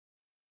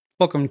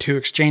Welcome to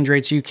Exchange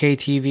Rates UK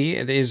TV.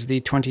 It is the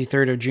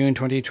 23rd of June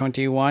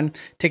 2021.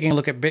 Taking a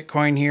look at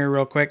Bitcoin here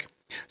real quick.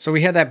 So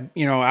we had that,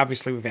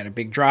 obviously we've had a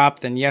big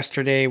drop. Then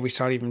yesterday we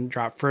saw it even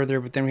drop further,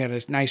 but then we had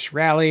a nice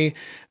rally,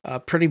 a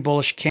pretty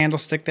bullish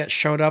candlestick that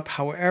showed up.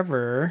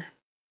 However,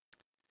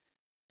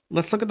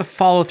 let's look at the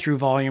follow through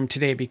volume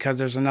today because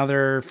there's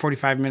another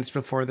 45 minutes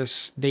before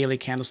this daily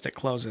candlestick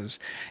closes.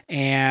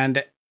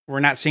 And we're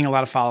not seeing a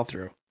lot of follow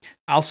through.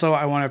 Also,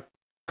 I want to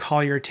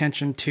call your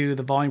attention to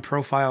the volume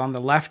profile on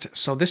the left.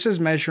 So this is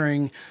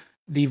measuring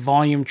the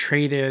volume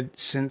traded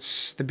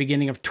since the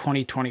beginning of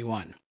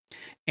 2021.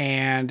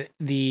 And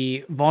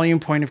the volume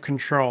point of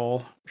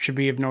control should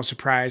be of no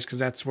surprise because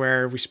that's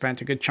where we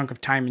spent a good chunk of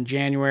time in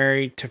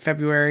January to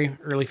February,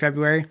 early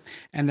February,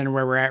 and then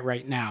where we're at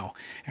right now.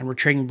 And we're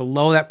trading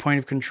below that point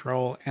of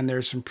control, and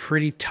there's some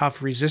pretty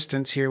tough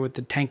resistance here with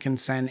the Tenkan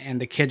Sen and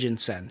the Kijun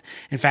Sen.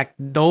 In fact,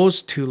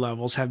 those two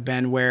levels have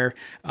been where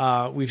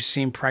we've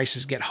seen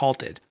prices get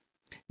halted.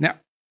 Now,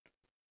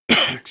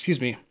 excuse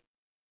me.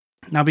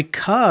 Now,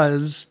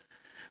 because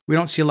we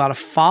don't see a lot of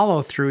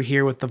follow through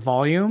here with the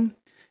volume,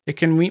 it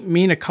can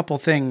mean a couple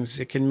things.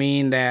 It can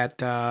mean that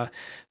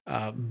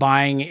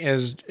buying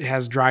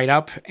has dried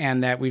up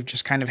and that we've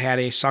just kind of had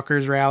a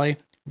suckers rally,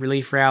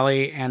 relief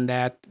rally, and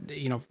that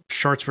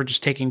shorts were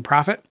just taking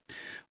profit,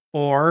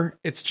 or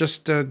it's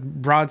just a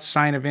broad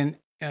sign of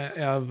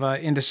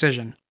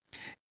indecision.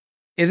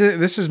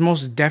 This is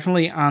most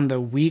definitely on the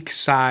weak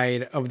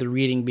side of the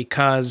reading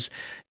because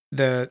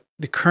the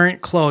current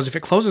close, if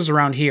it closes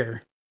around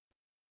here,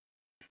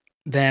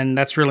 then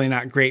that's really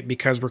not great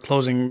because we're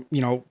closing,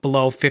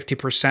 below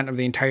 50% of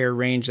the entire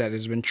range that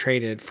has been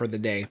traded for the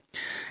day.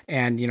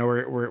 And,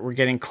 we're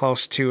getting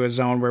close to a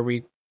zone where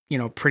we,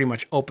 pretty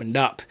much opened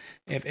up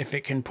if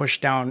it can push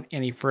down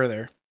any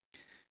further.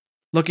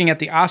 Looking at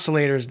the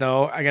oscillators,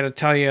 though, I got to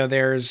tell you,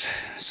 there's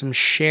some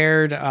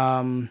shared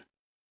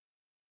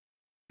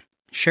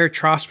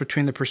troughs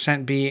between the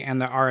 %B and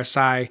the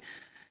RSI.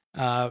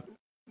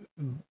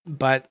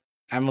 But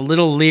I'm a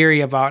little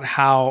leery about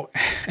how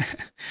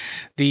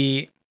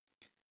the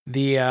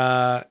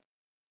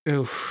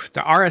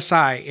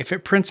RSI, if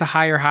it prints a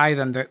higher high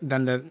than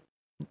the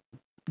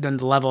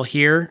level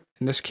here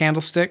in this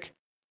candlestick,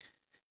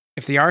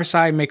 if the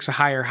RSI makes a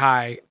higher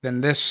high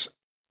than this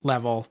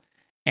level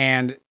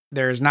and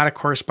there's not a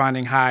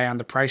corresponding high on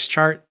the price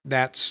chart,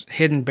 that's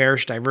hidden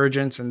bearish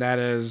divergence, and that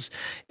is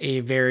a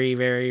very,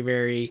 very,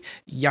 very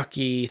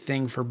yucky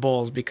thing for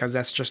bulls because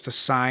that's just a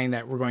sign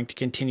that we're going to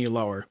continue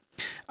lower.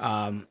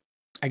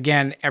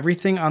 Again,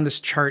 everything on this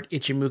chart,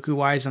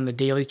 Ichimoku-wise, on the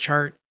daily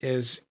chart,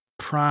 is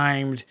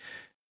primed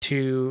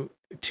to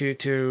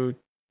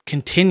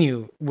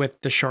continue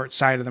with the short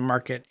side of the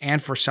market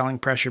and for selling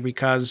pressure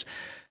because,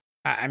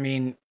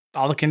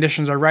 all the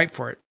conditions are right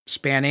for it.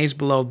 Span A is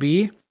below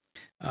B.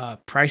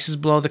 Price is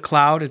below the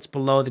cloud. It's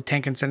below the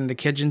Tenkan Sen and the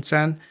Kijun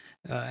Sen.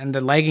 And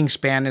the lagging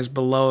span is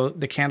below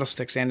the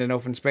candlesticks and in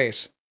open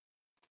space.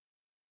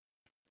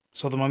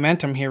 So the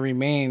momentum here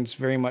remains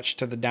very much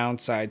to the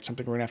downside,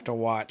 something we're going to have to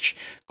watch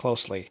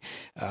closely.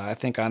 I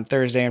think on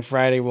Thursday and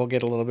Friday we'll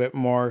get a little bit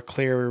more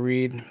clearer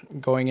read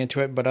going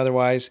into it. But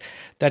otherwise,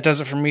 that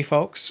does it for me,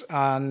 folks,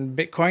 on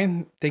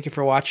Bitcoin. Thank you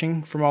for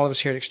watching. From all of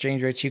us here at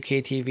Exchange Rates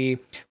UK TV,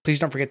 please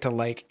don't forget to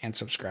like and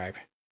subscribe.